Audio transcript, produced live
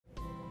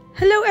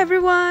Hello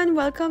everyone!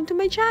 Welcome to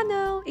my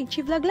channel,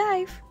 Ichie Vlog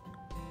Life!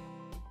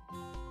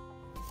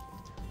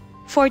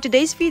 For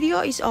today's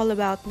video is all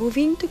about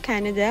moving to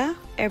Canada,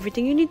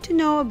 everything you need to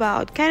know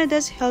about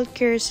Canada's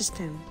healthcare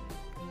system.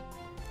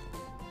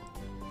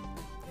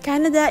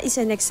 Canada is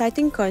an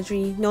exciting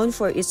country known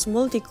for its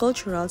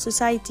multicultural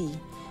society,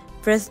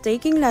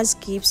 breathtaking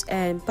landscapes,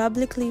 and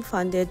publicly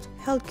funded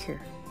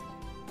healthcare.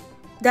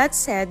 That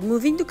said,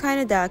 moving to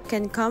Canada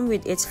can come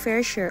with its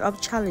fair share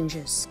of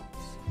challenges,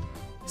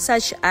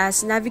 such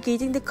as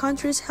navigating the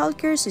country's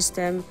healthcare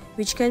system,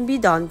 which can be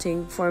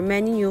daunting for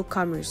many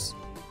newcomers.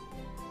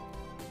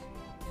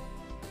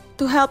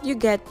 To help you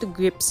get to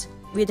grips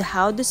with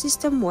how the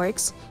system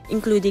works,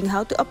 including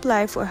how to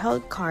apply for a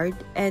health card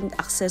and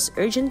access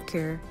urgent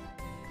care,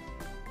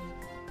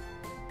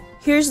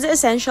 here's the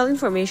essential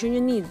information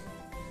you need.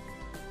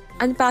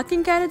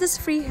 Unpacking Canada's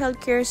free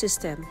healthcare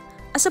system.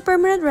 As a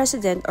permanent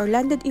resident or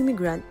landed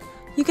immigrant,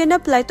 you can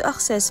apply to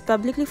access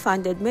publicly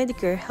funded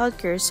Medicare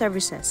healthcare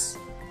services.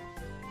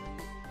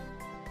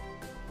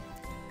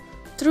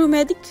 Through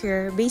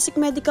Medicare, basic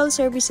medical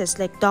services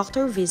like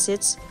doctor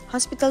visits,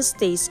 hospital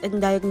stays,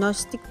 and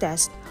diagnostic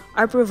tests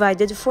are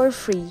provided for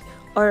free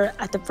or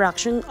at a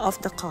fraction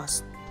of the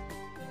cost.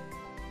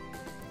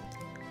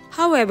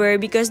 However,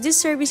 because these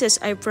services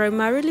are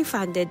primarily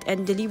funded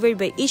and delivered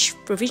by each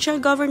provincial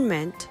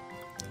government,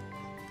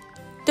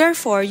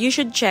 therefore, you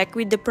should check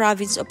with the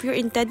province of your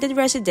intended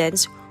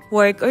residence,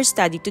 work, or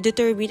study to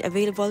determine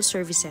available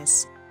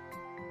services.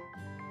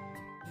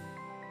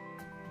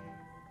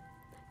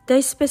 The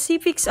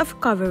specifics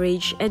of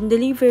coverage and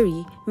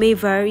delivery may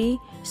vary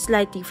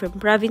slightly from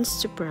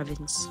province to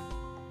province.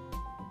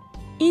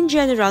 In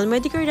general,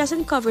 Medicare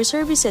doesn't cover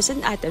services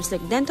and items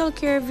like dental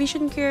care,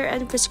 vision care,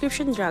 and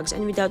prescription drugs,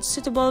 and without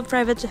suitable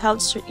private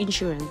health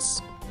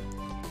insurance.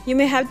 You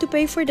may have to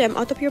pay for them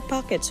out of your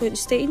pocket, so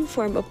stay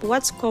informed of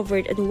what's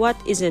covered and what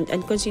isn't,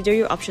 and consider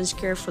your options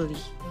carefully.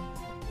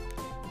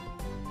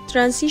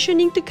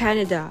 Transitioning to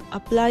Canada,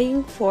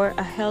 applying for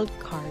a health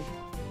card.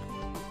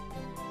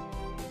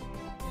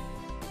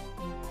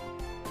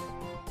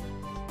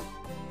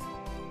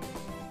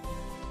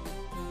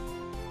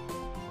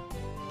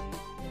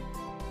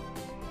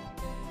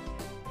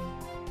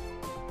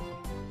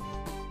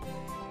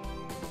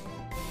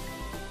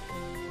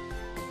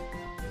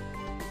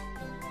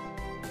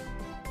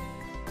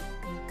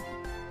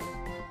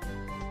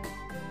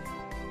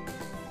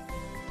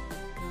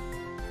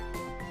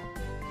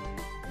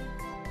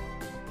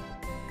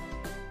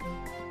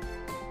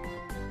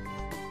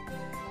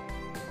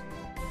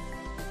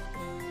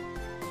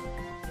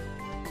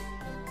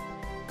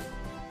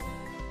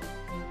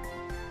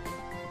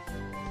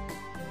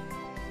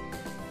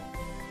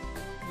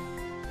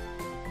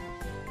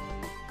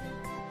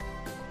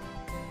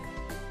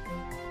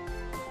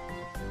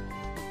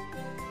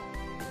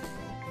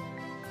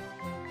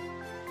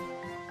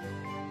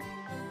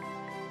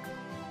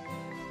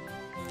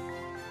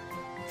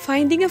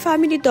 Finding a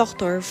family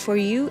doctor for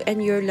you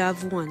and your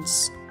loved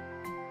ones.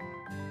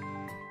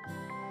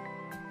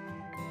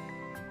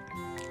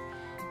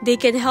 They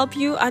can help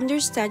you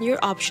understand your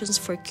options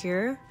for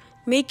care,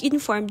 make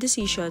informed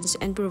decisions,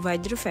 and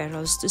provide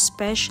referrals to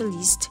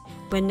specialists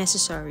when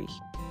necessary.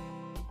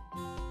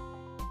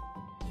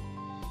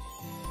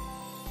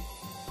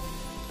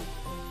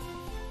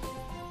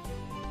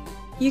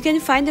 You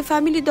can find a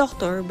family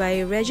doctor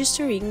by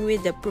registering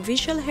with the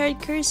provincial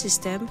healthcare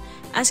system,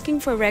 asking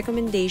for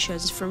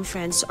recommendations from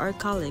friends or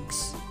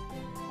colleagues,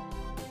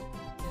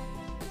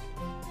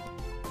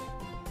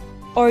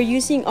 or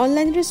using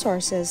online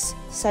resources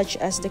such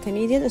as the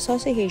Canadian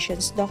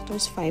Association's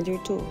Doctors Finder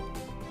tool.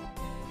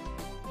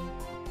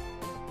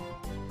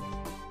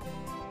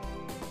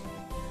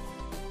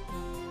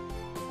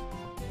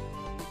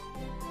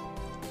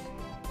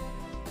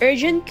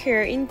 Urgent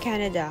care in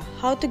Canada.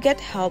 How to get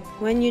help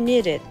when you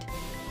need it.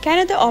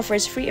 Canada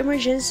offers free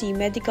emergency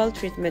medical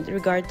treatment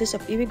regardless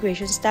of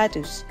immigration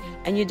status,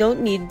 and you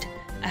don't need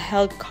a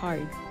health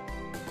card.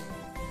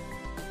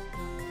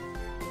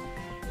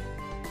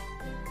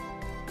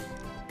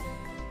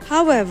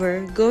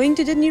 However, going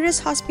to the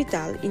nearest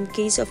hospital in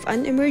case of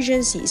an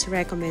emergency is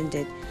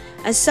recommended,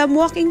 as some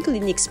walk-in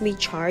clinics may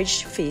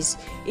charge fees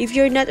if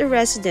you're not a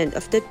resident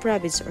of that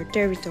province or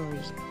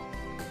territory.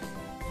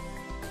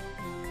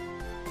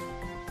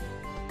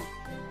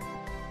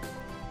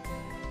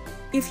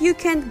 If you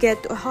can't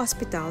get to a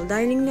hospital,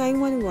 dialing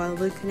 911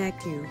 will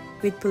connect you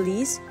with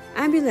police,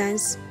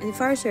 ambulance, and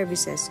fire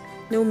services,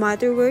 no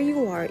matter where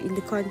you are in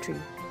the country.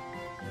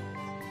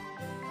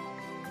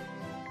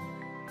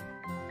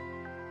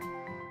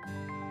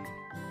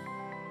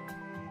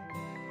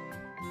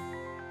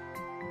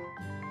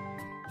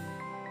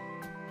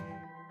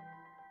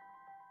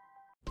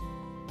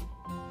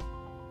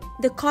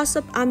 The cost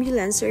of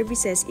ambulance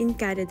services in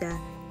Canada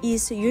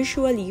is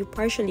usually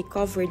partially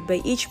covered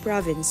by each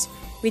province,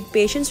 with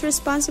patients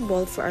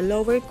responsible for a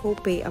lower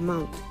copay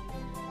amount.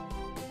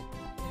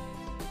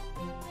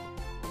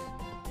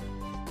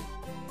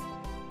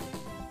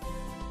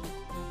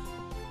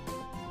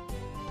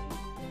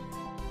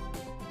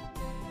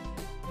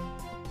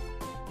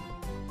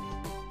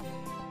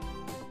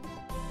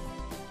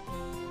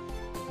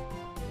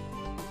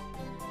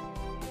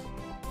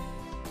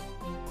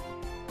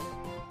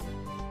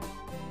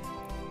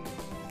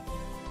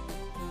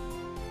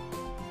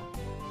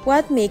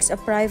 What makes a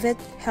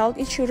private health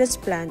insurance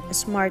plan a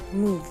smart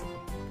move?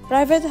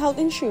 Private health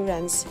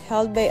insurance,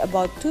 held by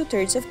about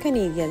two-thirds of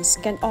Canadians,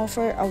 can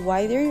offer a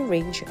wider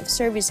range of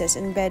services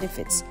and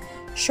benefits,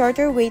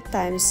 shorter wait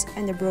times,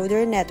 and a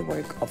broader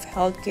network of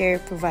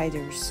healthcare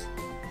providers.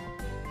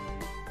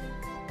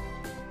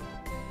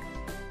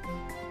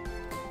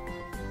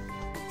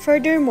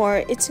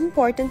 Furthermore, it's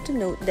important to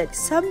note that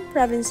some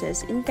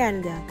provinces in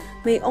Canada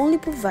may only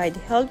provide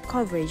health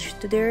coverage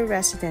to their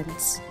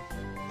residents.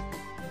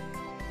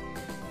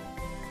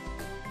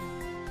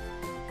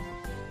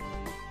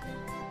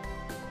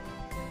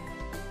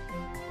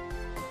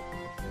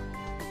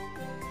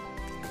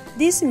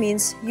 This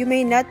means you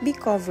may not be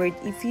covered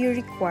if you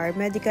require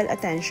medical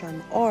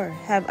attention or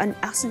have an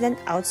accident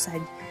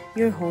outside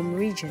your home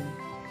region.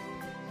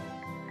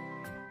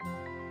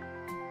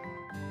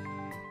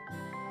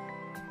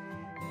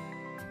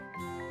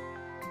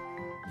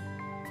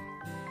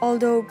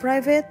 Although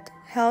private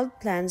health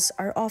plans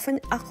are often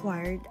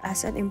acquired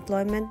as an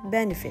employment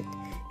benefit,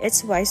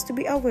 it's wise to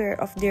be aware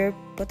of their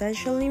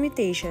potential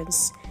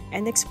limitations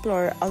and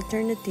explore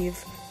alternative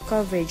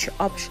coverage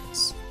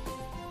options.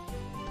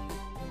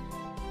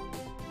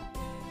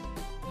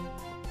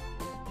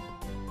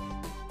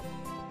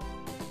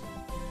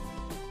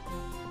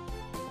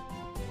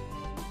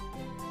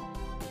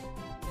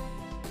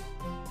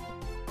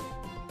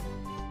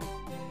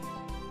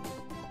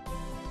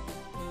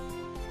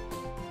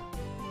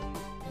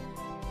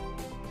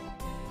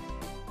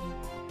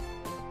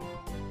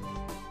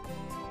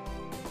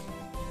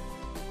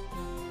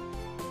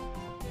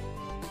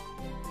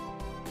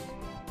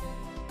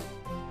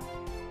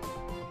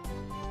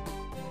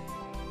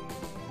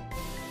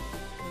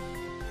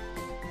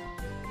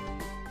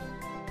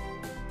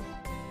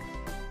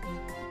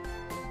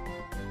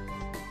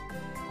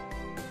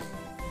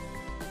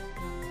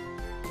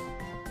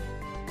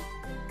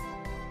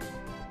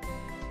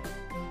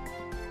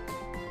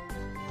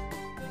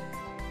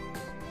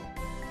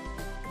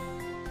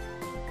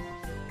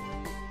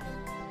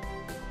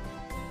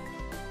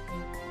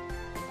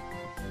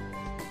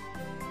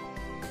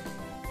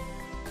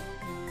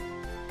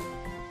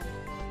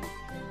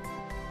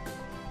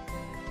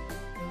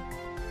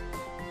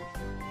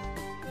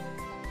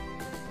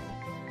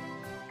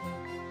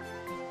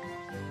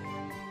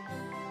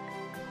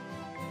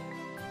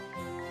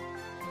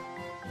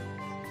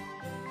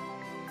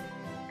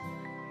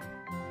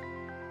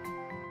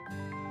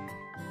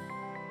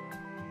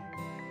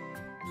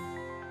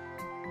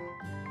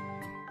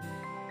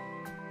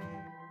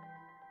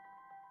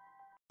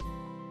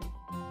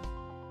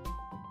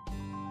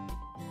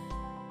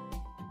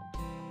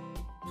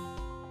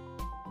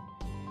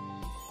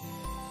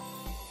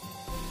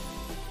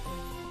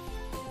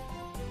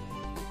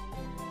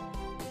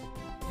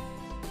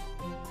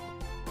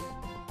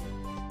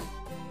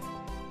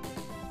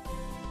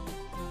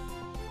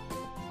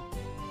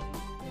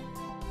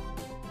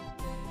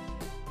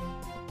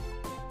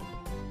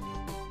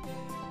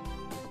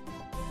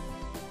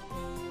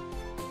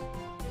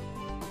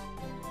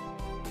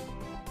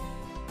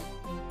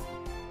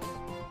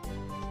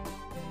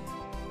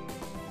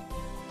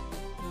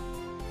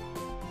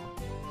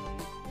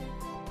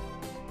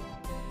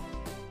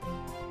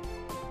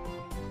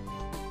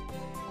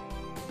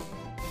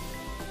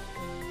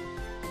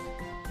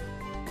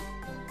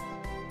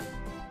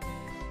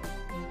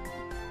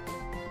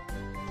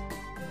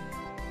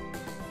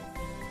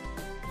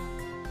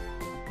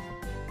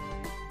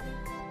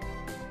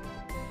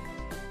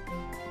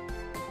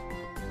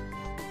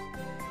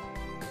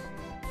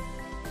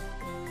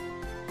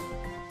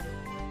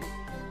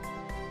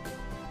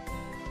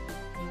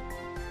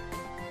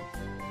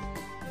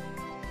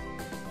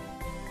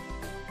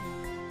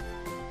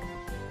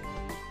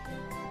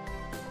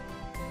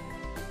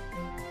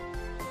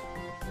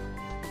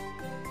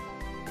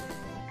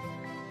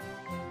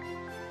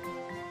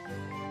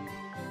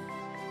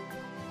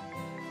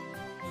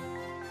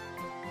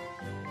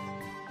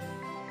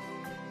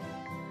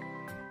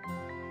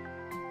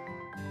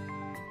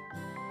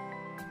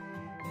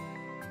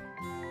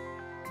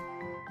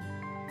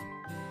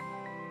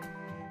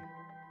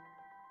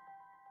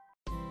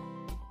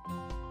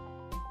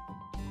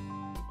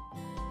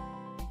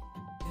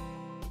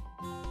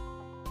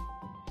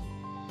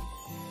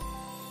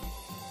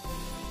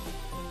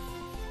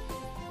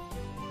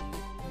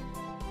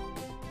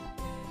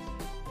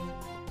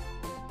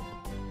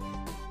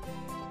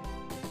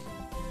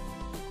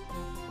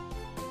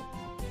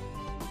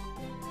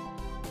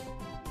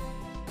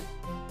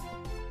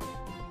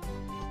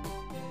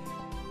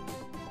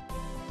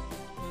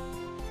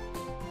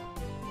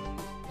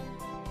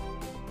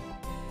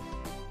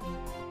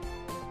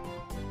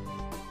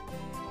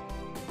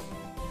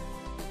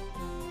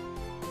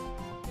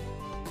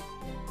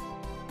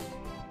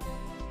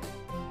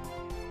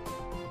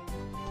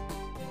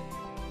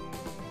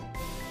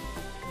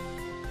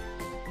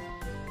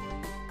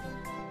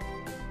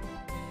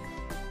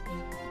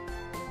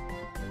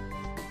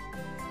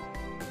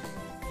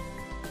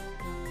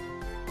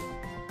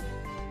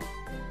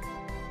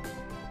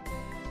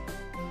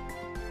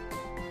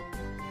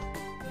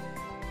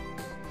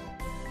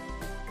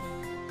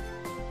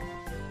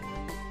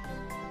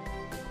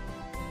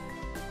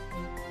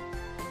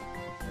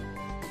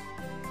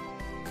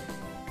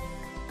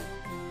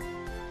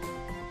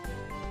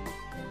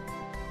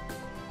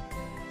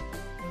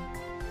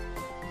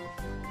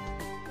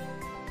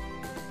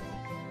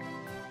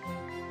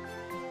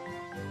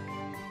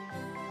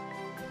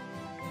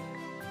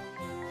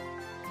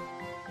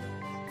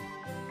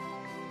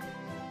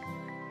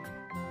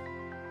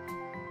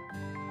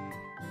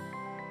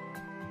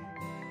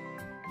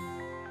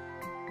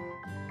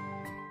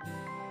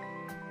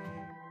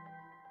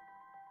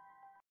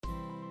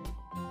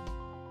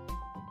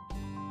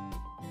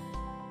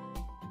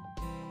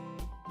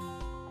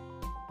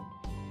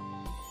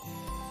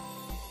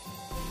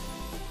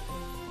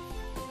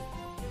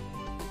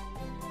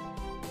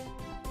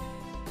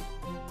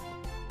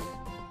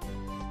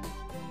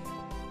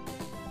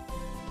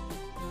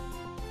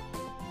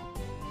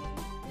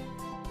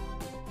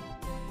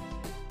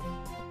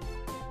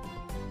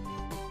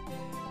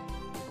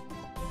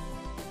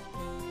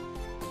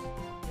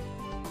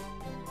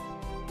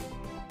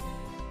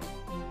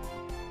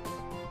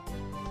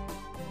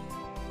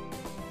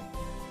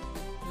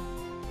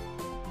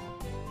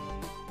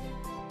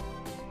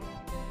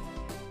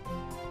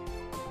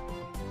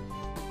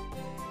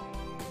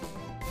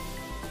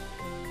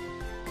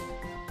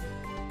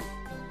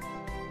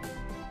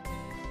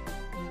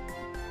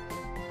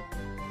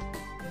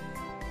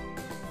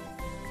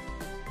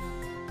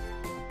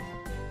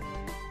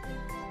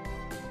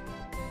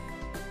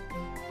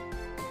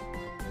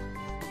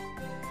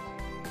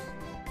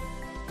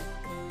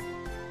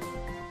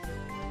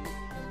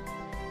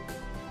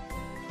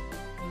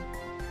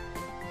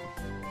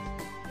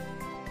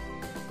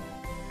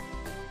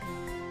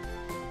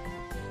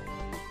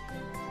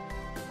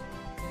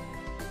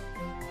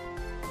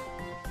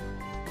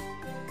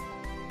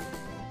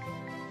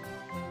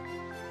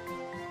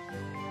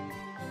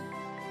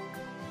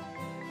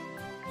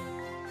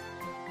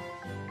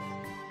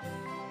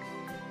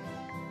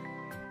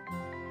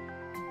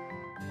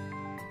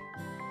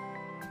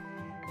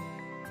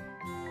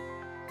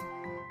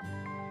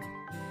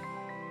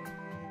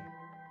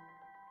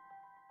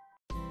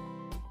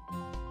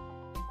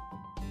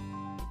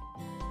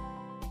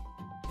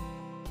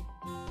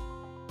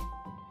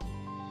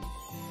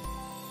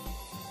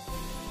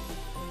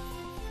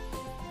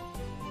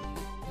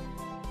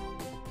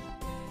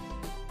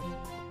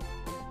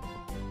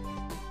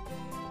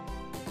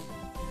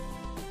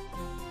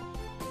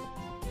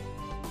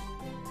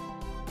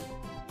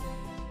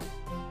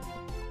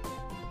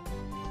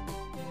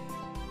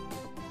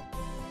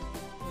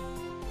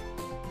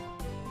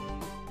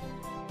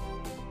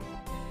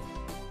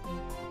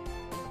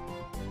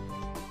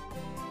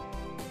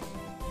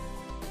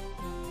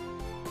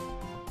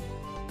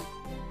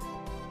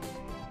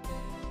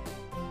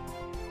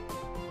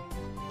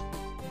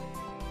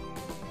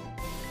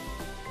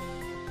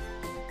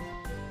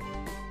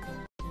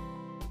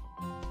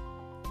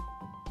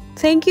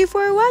 Thank you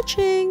for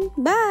watching.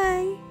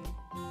 Bye!